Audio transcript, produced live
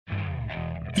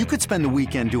You could spend the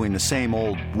weekend doing the same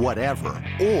old whatever,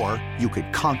 or you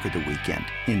could conquer the weekend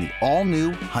in the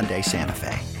all-new Hyundai Santa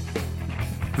Fe.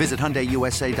 Visit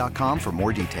HyundaiUSA.com for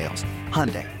more details.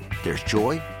 Hyundai, there's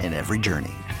joy in every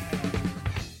journey.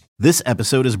 This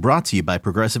episode is brought to you by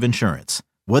Progressive Insurance.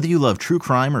 Whether you love true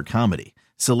crime or comedy,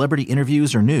 celebrity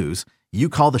interviews or news, you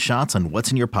call the shots on what's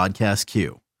in your podcast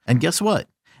queue. And guess what?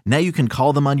 Now you can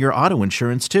call them on your auto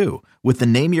insurance too with the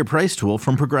Name Your Price tool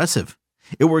from Progressive.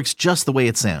 It works just the way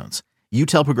it sounds. You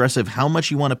tell Progressive how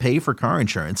much you want to pay for car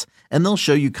insurance, and they'll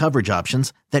show you coverage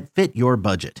options that fit your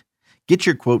budget. Get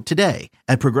your quote today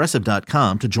at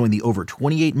Progressive.com to join the over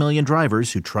 28 million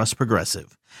drivers who trust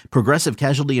Progressive. Progressive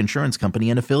Casualty Insurance Company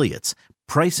and Affiliates.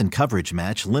 Price and coverage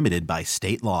match limited by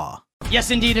state law.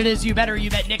 Yes, indeed it is. You bet.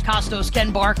 Nick Costos,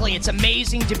 Ken Barkley. It's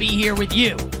amazing to be here with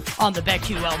you on the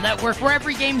BetQL Network, where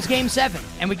every game's Game 7,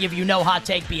 and we give you no hot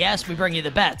take BS. We bring you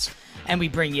the bets, and we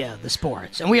bring you the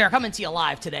sports. And we are coming to you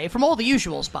live today from all the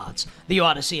usual spots. The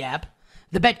Odyssey app,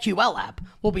 the BetQL app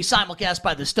will be simulcast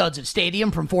by the Studs at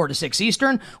Stadium from 4 to 6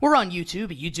 Eastern. We're on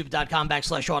YouTube at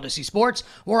youtube.com/Odyssey Sports.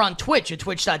 We're on Twitch at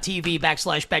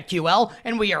twitch.tv/BetQL.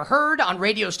 And we are heard on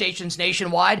radio stations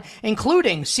nationwide,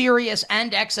 including Sirius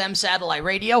and XM Satellite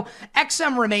Radio.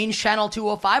 XM remains channel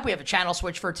 205. We have a channel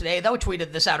switch for today, though.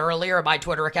 Tweeted this out earlier at my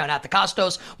Twitter account at the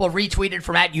Costos. We'll retweet it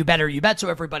from at YouBetterYouBet so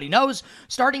everybody knows.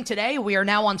 Starting today, we are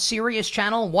now on Sirius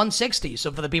channel 160.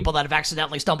 So for the people that have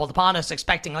accidentally stumbled upon us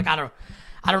expecting,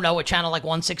 I don't know, a channel like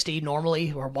 160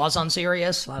 normally or was on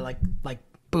Sirius, like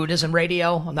Buddhism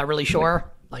radio. I'm not really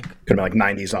sure. Could have been like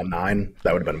 90s on 9.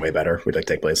 That would have been way better. We'd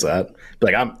take place of that.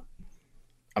 Be like,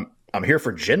 I'm here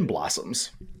for Gin Blossoms.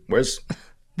 Where's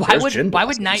Gin Blossoms? Why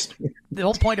would the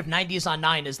whole point of 90s on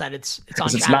 9 is that it's on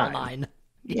channel 9.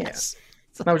 Yes.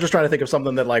 Yeah. I was just trying to think of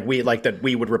something that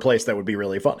we would replace that would be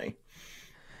really funny.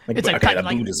 It's the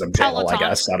Buddhism channel, I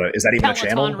guess. Is that even Peloton a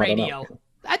channel? Radio.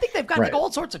 I think they've got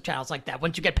all sorts of channels like that.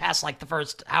 Once you get past the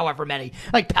first however many,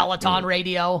 Peloton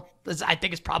Radio, I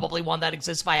think it's probably one that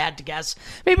exists if I had to guess.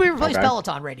 Maybe we replace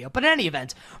Peloton Radio. But in any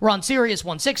event, we're on Sirius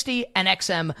 160 and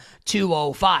XM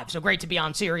 205. So great to be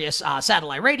on Sirius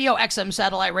Satellite Radio, XM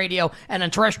Satellite Radio, and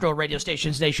on terrestrial radio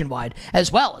stations nationwide.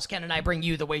 As well as Ken and I bring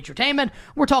you the Wagertainment.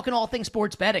 We're talking all things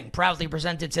sports betting, proudly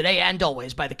presented today and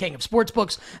always by the king of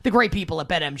sportsbooks, the great people at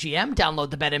BetMGM. Download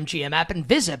the BetMGM app and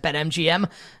visit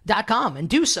BetMGM.com and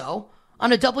do so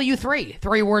on a W3.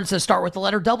 3 words that start with the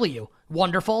letter W.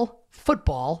 Wonderful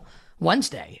Football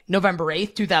Wednesday, November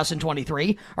 8th,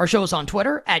 2023. Our show's on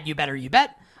Twitter, at YouBetterYouBet.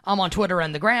 I'm on Twitter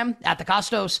and the Gram, at the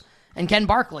Costos. And Ken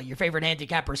Barkley, your favorite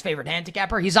handicapper's favorite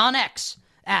handicapper. He's on X,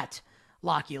 at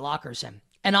Lockie Lockerson.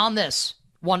 And on this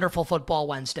Wonderful Football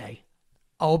Wednesday,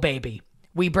 oh baby,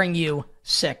 we bring you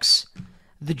 6.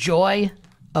 The joy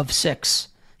of 6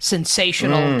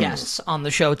 sensational guests on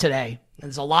the show today.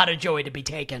 There's a lot of joy to be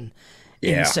taken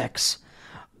in 6.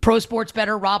 Pro sports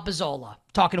bettor Rob Bizzola,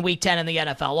 talking Week 10 in the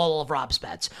NFL, all of Rob's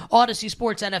bets. Odyssey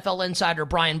Sports NFL insider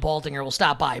Brian Baldinger will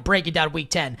stop by, breaking down Week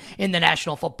 10 in the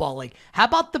National Football League. How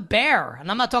about the Bear? And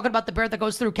I'm not talking about the Bear that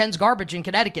goes through Ken's garbage in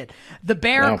Connecticut. The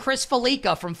Bear, Chris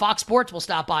Felica from Fox Sports will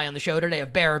stop by on the show today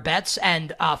of Bear Bets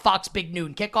and Fox Big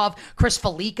Noon Kickoff. Chris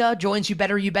Felica joins You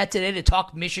Better You Bet today to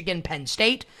talk Michigan, Penn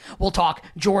State. We'll talk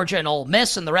Georgia and Ole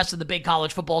Miss and the rest of the big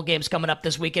college football games coming up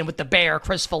this weekend with the Bear,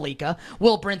 Chris Felica.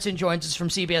 Will Brinson joins us from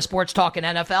CBS Sports talking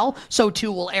NFL. So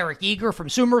too will Eric Eager from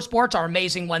Sumer Sports, our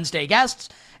amazing Wednesday guests.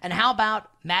 And how about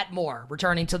Matt Moore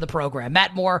returning to the program?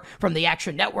 Matt Moore from the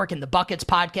Action Network and the Buckets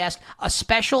podcast. A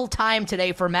special time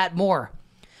today for Matt Moore.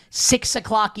 6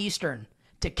 o'clock Eastern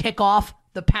to kick off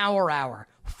the Power Hour.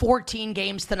 14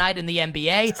 games tonight in the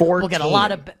NBA. 14. We'll get a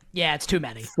lot of... Yeah, it's too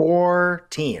many.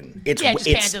 14.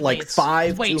 It's like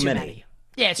 5 way too many.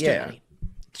 Yeah, it's too many.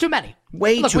 It's too many.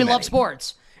 Way Look, too many. We love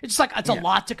sports. It's a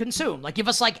lot to consume. Give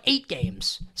us 8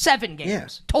 games, 7 games. Yeah.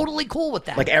 Totally cool with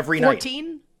that. Every 14?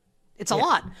 night. It's a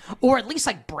lot. Or at least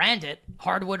brand it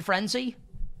Hardwood Frenzy.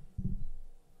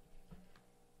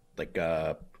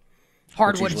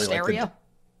 Hardwood Hysteria.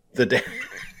 The day. I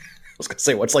was gonna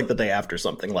say, what's the day after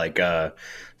something? It's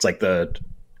the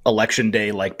election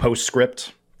day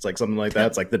postscript. It's something like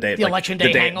that. It's the day. The election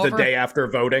day hangover. The day after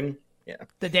voting. Yeah.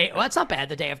 That's not bad,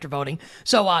 the day after voting.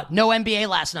 So, no NBA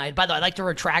last night. By the way, I'd like to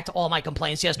retract all my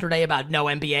complaints yesterday about no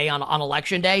NBA on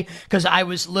election day, because I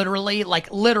was literally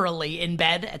in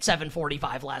bed at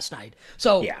 7:45 last night.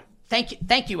 So,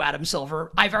 thank you, Adam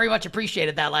Silver. I very much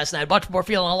appreciated that last night. Much more,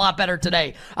 feeling a lot better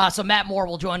today. So Matt Moore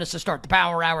will join us to start the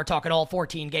Power Hour, talking all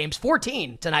 14 games,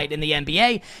 14 tonight in the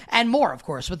NBA, and more, of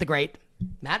course, with the great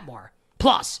Matt Moore.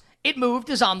 Plus, It Moved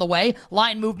is on the way.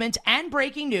 Line movement and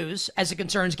breaking news as it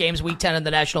concerns games Week 10 in the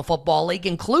National Football League,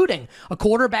 including a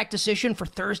quarterback decision for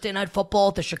Thursday Night Football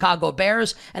at the Chicago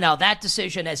Bears, and how that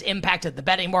decision has impacted the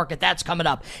betting market. That's coming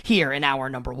up here in hour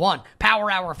number 1. Power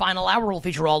Hour, final hour, will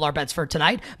feature all our bets for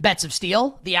tonight. Bets of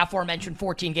Steel, the aforementioned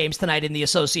 14 games tonight in the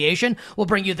association. We'll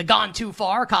bring you the Gone Too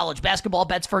Far college basketball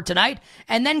bets for tonight,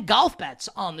 and then golf bets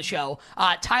on the show.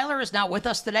 Tyler is not with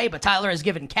us today, but Tyler has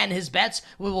given Ken his bets.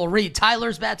 We will read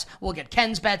Tyler's bets. We'll get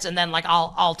Ken's bets, and then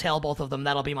I'll tell both of them.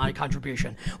 That'll be my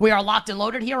contribution. We are locked and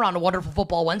loaded here on a wonderful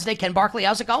Football Wednesday. Ken Barkley,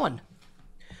 how's it going?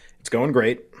 It's going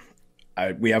great.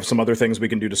 We have some other things we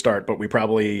can do to start, but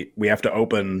we have to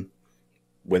open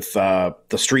with the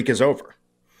streak is over.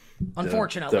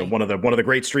 Unfortunately, one of the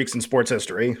great streaks in sports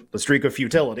history, the streak of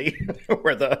futility,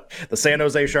 where the San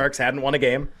Jose Sharks hadn't won a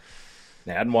game.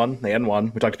 They hadn't won.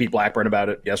 We talked to Pete Blackburn about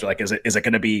it yesterday. Like, is it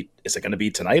going to be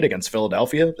tonight against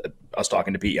Philadelphia? Us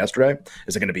talking to Pete yesterday.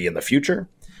 Is it going to be in the future?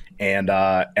 And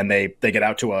they get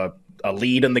out to a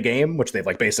lead in the game, which they've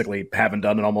basically haven't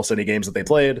done in almost any games that they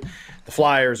played. The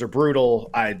Flyers are brutal.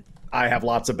 I have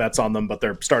lots of bets on them, but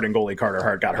their starting goalie Carter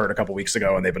Hart got hurt a couple weeks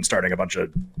ago, and they've been starting a bunch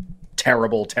of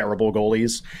terrible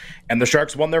goalies. And the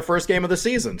Sharks won their first game of the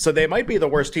season, so they might be the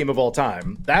worst team of all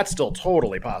time. That's still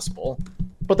totally possible.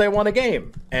 But they won a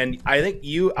game. And I think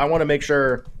I want to make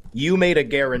sure you made a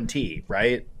guarantee,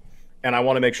 right? And I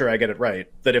want to make sure I get it right,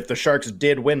 that if the Sharks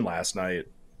did win last night,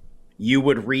 you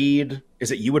would read the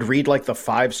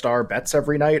 5-star bets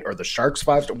every night, or the Sharks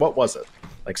 5-star? What was it?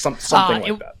 Something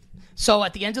like that. So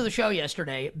at the end of the show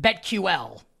yesterday,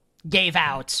 BetQL gave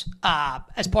out,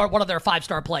 as part of one of their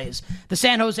 5-star plays, the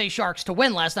San Jose Sharks to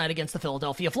win last night against the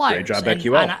Philadelphia Flyers. Great job,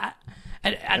 BetQL.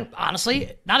 And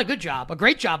honestly, not a good job. A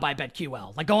great job by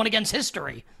BetQL. Going against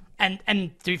history. And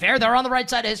to be fair, they're on the right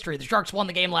side of history. The Sharks won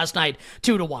the game last night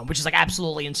 2-1, which is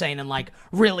absolutely insane and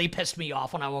really pissed me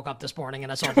off when I woke up this morning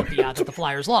and I saw that the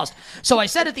Flyers lost. So I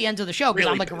said at the end of the show,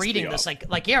 because really I'm reading this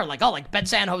bet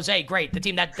San Jose, great, the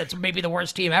team that's maybe the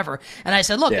worst team ever. And I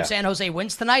said, look, if San Jose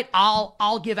wins tonight,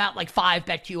 I'll give out 5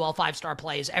 BetQL 5-star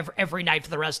plays every night for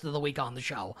the rest of the week on the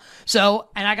show. So,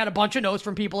 and I got a bunch of notes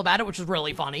from people about it, which was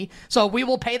really funny. So we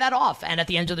will pay that off. And at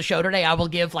the end of the show today, I will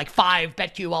give 5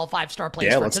 BetQL 5-star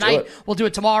plays for tonight. We'll do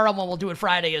it tomorrow, and we'll do it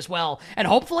Friday as well. And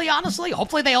hopefully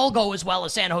they all go as well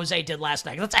as San Jose did last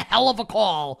night. That's a hell of a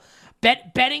call.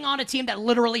 Betting on a team that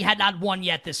literally had not won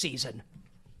yet this season.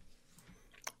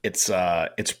 It's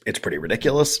pretty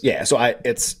ridiculous. Yeah. So I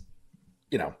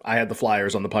had the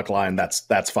Flyers on the puck line.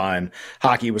 That's fine.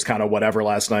 Hockey was kind of whatever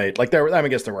last night. I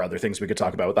guess there were other things we could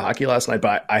talk about with the hockey last night,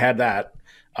 but I had that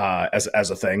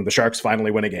as a thing. The Sharks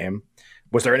finally win a game.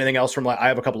 Was there anything else from? I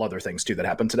have a couple other things too that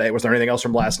happened today. Was there anything else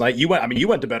from last night? You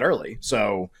went to bed early,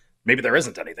 so maybe there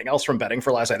isn't anything else from betting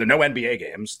for last night. There's no NBA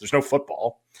games. There's no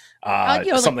football.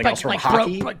 Something else from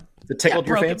hockey that tickled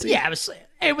your fancy. Yeah,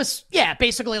 it was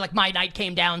basically my night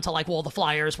came down to the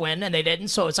Flyers win and they didn't,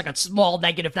 so it's a small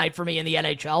negative night for me in the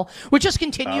NHL, which just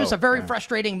continues a very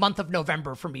frustrating month of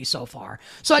November for me so far.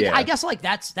 So I guess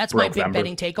that's my big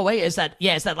betting takeaway is that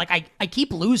I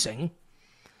keep losing.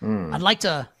 I'd like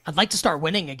to start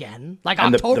winning again.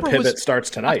 And the pivot starts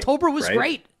tonight. October was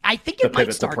great. I think it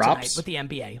might start tonight with the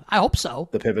NBA. I hope so.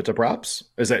 The pivot to props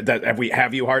is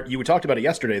that you talked about it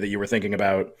yesterday that you were thinking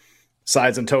about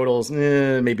sides and totals.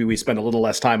 Maybe we spend a little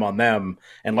less time on them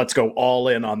and let's go all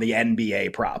in on the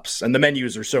NBA props. And the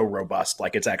menus are so robust,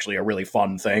 it's actually a really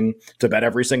fun thing to bet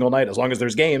every single night as long as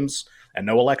there's games and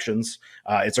no elections.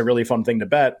 It's a really fun thing to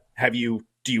bet.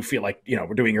 Do you feel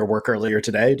we're doing your work earlier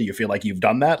today? Do you feel like you've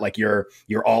done that?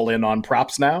 You're all in on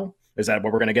props now? Is that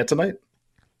what we're going to get tonight?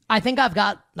 I think I've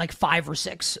got 5 or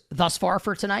 6 thus far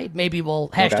for tonight. Maybe we'll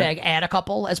hashtag add a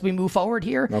couple as we move forward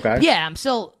here. Okay. But yeah,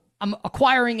 I'm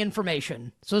acquiring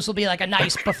information. So this will be a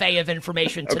nice buffet of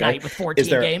information tonight with 14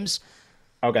 games.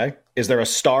 Okay. Is there a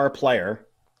star player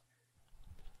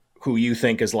who you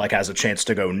think has a chance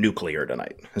to go nuclear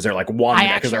tonight? Is there one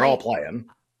because they're all playing?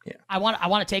 Yeah. I want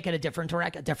to take it a different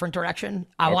direction.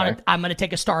 I'm going to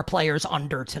take a star players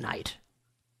under tonight.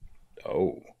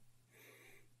 Oh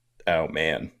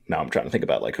man. Now I'm trying to think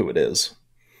about who it is.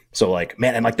 So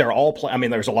and they're all play. I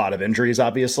mean, there's a lot of injuries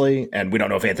obviously, and we don't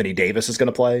know if Anthony Davis is going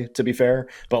to play, to be fair.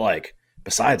 But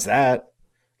besides that,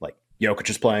 Jokic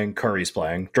is playing, Curry's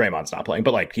playing, Draymond's not playing.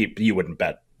 But you wouldn't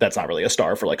bet that's not really a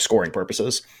star for scoring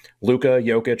purposes. Luka,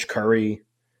 Jokic, Curry,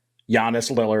 Giannis,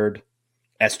 Lillard,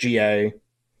 SGA,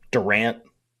 Durant,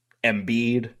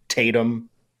 Embiid, Tatum,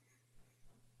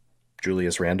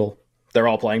 Julius Randle. They're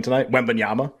all playing tonight.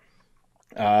 Wembanyama.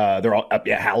 They're all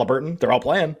Halliburton. They're all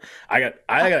playing. I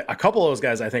got a couple of those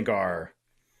guys I think are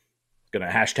gonna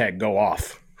hashtag go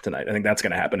off tonight. I think that's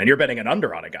going to happen. And you're betting an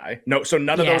under on a guy. No, so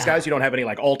none of those guys. You don't have any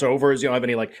like alt overs. You don't have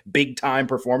any like big time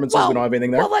performances. We don't have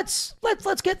anything there. Well, let's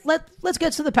get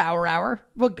to the power hour.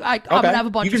 Well, I'm gonna have a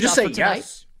bunch. You can just say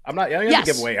yes. I'm not. I don't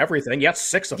give away everything. Yes,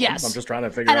 6 of them. I'm just trying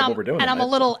to figure out what we're doing. And I'm a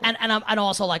little. And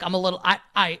also like I'm a little.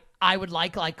 I would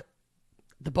like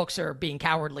the books are being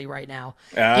cowardly right now.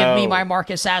 Give me my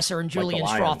Marcus Sasser and Julian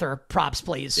Strother props,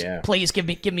 please. Yeah. Please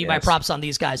give me my props on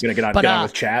these guys. You're gonna get on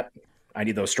with chat. I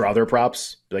need those Strother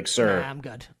props. Like, sir, I'm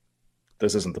good.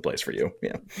 This isn't the place for you.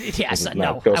 Yeah. Yes.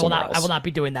 No. I will not. I will not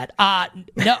be doing that.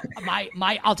 No.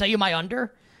 I'll tell you my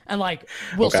under, and like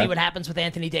we'll see what happens with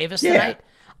Anthony Davis tonight.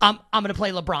 I'm gonna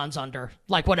play LeBron's under,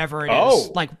 like whatever it is.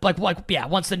 Like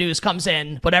once the news comes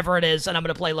in, whatever it is, and I'm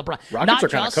gonna play LeBron. Rockets are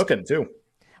kind of cooking too.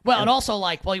 Well, and also,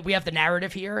 we have the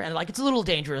narrative here, and, it's a little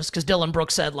dangerous, because Dylan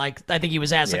Brooks said, I think he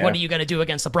was asked, what are you going to do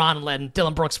against LeBron? And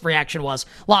Dylan Brooks' reaction was,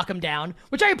 lock him down,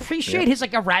 which I appreciate his,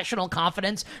 irrational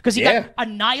confidence, because he got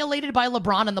annihilated by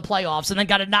LeBron in the playoffs, and then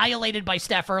got annihilated by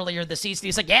Steph earlier this season.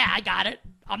 He's like, I got it.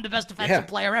 I'm the best defensive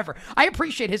player ever. I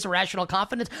appreciate his irrational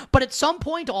confidence, but at some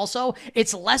point, also,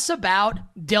 it's less about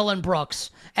Dylan Brooks,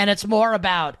 and it's more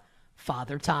about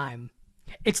father time.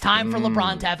 It's time for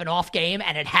LeBron to have an off game,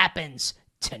 and it happens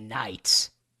tonight.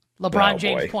 LeBron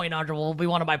James point under will be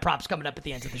one of my props coming up at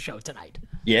the end of the show tonight.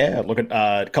 Yeah, look at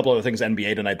a couple of things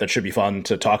NBA tonight that should be fun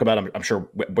to talk about. I'm sure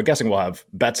we're guessing we'll have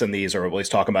bets in these, or at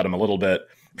least talk about them a little bit.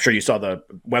 I'm sure you saw the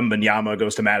Wembanyama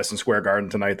goes to Madison Square Garden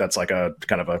tonight. That's like a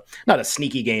kind of a not a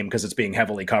sneaky game because it's being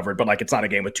heavily covered, but it's not a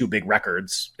game with two big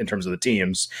records in terms of the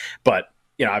teams. But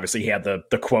obviously he had the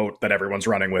quote that everyone's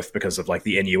running with because of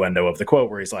the innuendo of the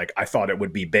quote where he's like, I thought it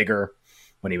would be bigger.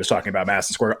 When he was talking about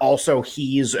Madison Square. Also,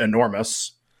 he's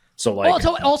enormous. So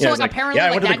apparently, I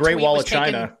went to the Great Wall of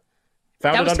China.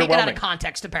 Found that it was taken out underwhelming. of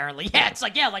context, apparently. Yeah, it's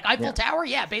Eiffel Tower.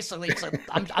 Yeah, basically, it's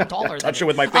I'm taller than touch it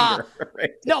with my finger. Right?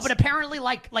 No, but apparently,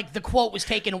 the quote was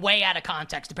taken way out of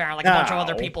context. Apparently, a bunch of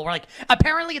other people were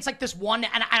apparently it's this one,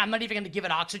 and I'm not even going to give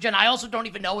it oxygen. I also don't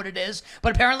even know what it is,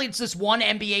 but apparently it's this one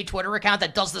NBA Twitter account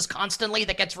that does this constantly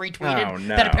that gets retweeted. Oh,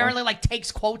 no. That apparently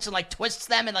takes quotes and twists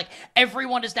them, and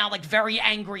everyone is now very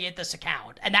angry at this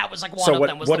account, and that was one of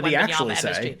them. Was what did he actually say?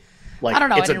 MSG. I don't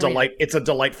know. It's a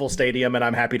delightful stadium, and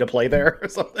I'm happy to play there, or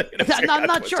something. I'm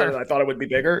not sure. I thought it would be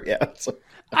bigger. Yeah.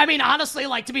 I mean, honestly,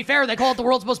 to be fair, they call it the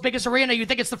world's most biggest arena. You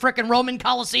think it's the frickin' Roman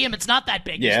Coliseum? It's not that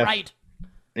big. Yeah. He's right.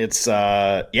 It's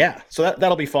So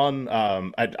that'll be fun.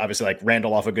 I obviously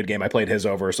Randall off a good game. I played his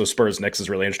over, so Spurs Knicks is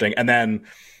really interesting, and then.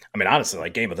 I mean, honestly,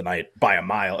 game of the night by a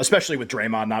mile, especially with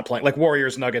Draymond not playing.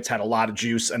 Warriors Nuggets had a lot of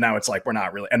juice, and now it's we're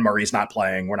not really, and Murray's not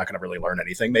playing. We're not going to really learn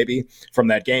anything maybe from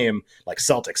that game.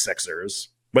 Celtics Sixers,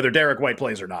 whether Derek White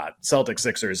plays or not, Celtics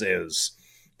Sixers is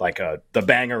the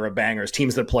banger of bangers.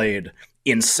 Teams that played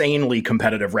insanely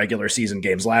competitive regular season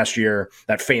games last year.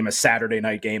 That famous Saturday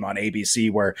night game on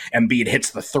ABC where Embiid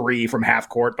hits the three from half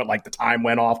court, but the time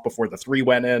went off before the three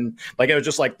went in. It was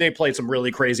just they played some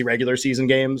really crazy regular season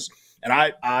games. And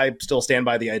I still stand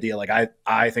by the idea,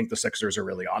 I think the Sixers are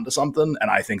really onto something,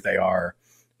 and I think they are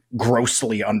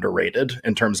grossly underrated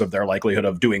in terms of their likelihood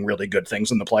of doing really good things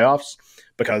in the playoffs,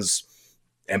 because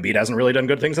Embiid hasn't really done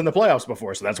good things in the playoffs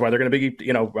before, so that's why they're going to be,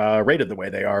 rated the way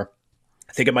they are.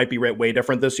 I think it might be way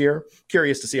different this year.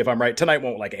 Curious to see if I'm right. Tonight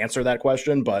won't answer that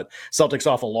question, but Celtics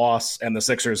off a loss, and the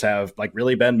Sixers have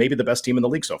really been maybe the best team in the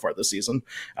league so far this season,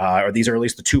 or these are at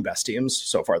least the two best teams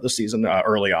so far this season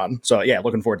early on. So yeah,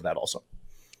 looking forward to that also.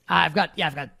 I've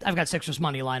got Sixers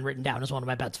money line written down as one of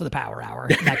my bets for the Power Hour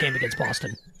in that game against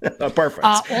Boston. Perfect.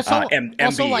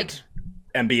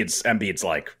 Embiid's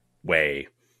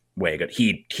way good.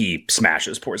 He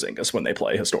smashes Porzingis when they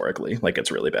play historically.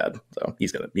 It's really bad. So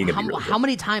he's gonna be really good. How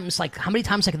many times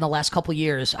in the last couple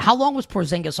years, how long was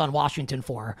Porzingis on Washington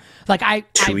for? I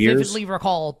vividly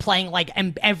recall playing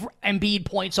Embiid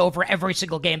points over every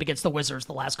single game against the Wizards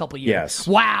the last couple years. Yes.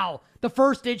 Wow. The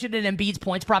first digit in Embiid's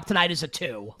points prop tonight is a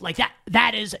 2.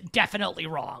 That is definitely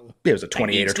wrong. Yeah, it was a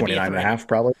 28 or 29 and a half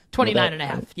probably. 29 and a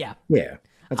half, yeah. Yeah.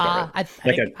 That's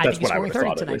right. That's what I would have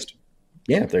thought tonight. At least.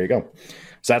 Yeah, there you go.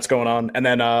 So that's going on, and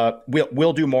then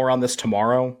we'll do more on this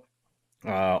tomorrow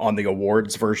on the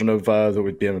awards version of that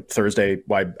would be Thursday.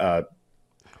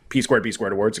 P squared B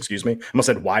squared awards. Excuse me, I almost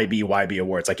said YBYB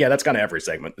awards. Yeah, that's kind of every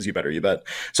segment. As you better you bet.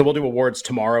 So we'll do awards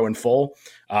tomorrow in full.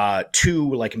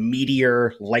 Two like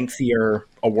meatier, lengthier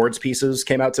awards pieces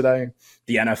came out today.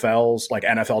 The NFL's like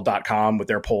NFL.com with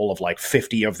their poll of like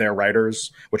 50 of their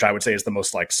writers, which I would say is the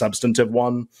most like substantive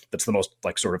one. That's the most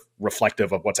like sort of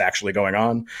reflective of what's actually going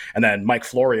on. And then Mike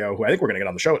Florio, who I think we're going to get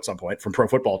on the show at some point from Pro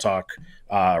Football Talk,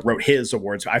 wrote his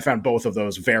awards. I found both of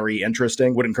those very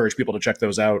interesting. Would encourage people to check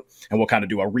those out. And we'll kind of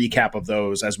do a recap of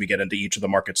those as we get into each of the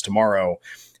markets tomorrow.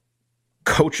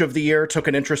 Coach of the Year took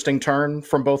an interesting turn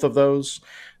from both of those.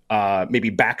 Maybe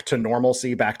back to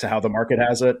normalcy, back to how the market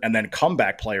has it. And then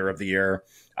Comeback Player of the Year.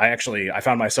 I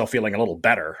found myself feeling a little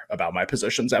better about my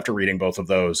positions after reading both of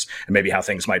those and maybe how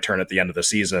things might turn at the end of the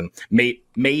season.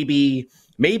 Maybe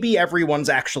everyone's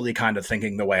actually kind of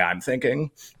thinking the way I'm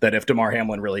thinking, that if DeMar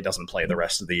Hamlin really doesn't play the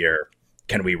rest of the year,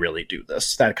 can we really do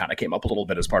this? That kind of came up a little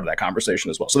bit as part of that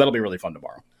conversation as well. So that'll be really fun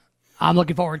tomorrow. I'm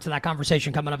looking forward to that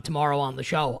conversation coming up tomorrow on the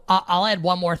show. I'll add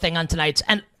one more thing on tonight's,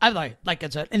 and I like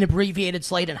it's an abbreviated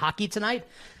slate in hockey tonight.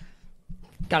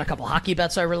 Got a couple hockey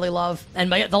bets I really love.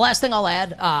 And the last thing I'll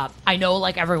add, I know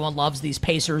like everyone loves these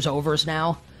Pacers overs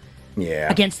now.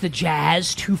 Yeah. Against the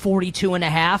Jazz,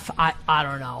 242.5. I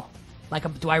don't know.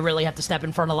 Like, do I really have to step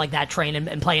in front of like that train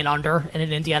and play an under in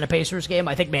an Indiana Pacers game?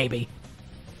 I think maybe.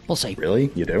 We'll see. Really?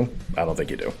 You do? I don't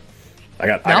think you do. I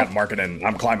got marketing.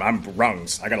 I'm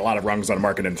rungs. I got a lot of rungs on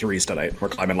marketing threes tonight. We're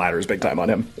climbing ladders big time on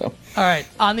him. So. All right.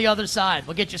 On the other side,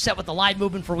 we'll get you set with the line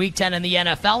movement for Week 10 in the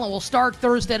NFL, and we'll start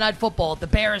Thursday Night Football at the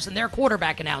Bears and their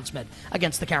quarterback announcement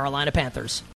against the Carolina Panthers.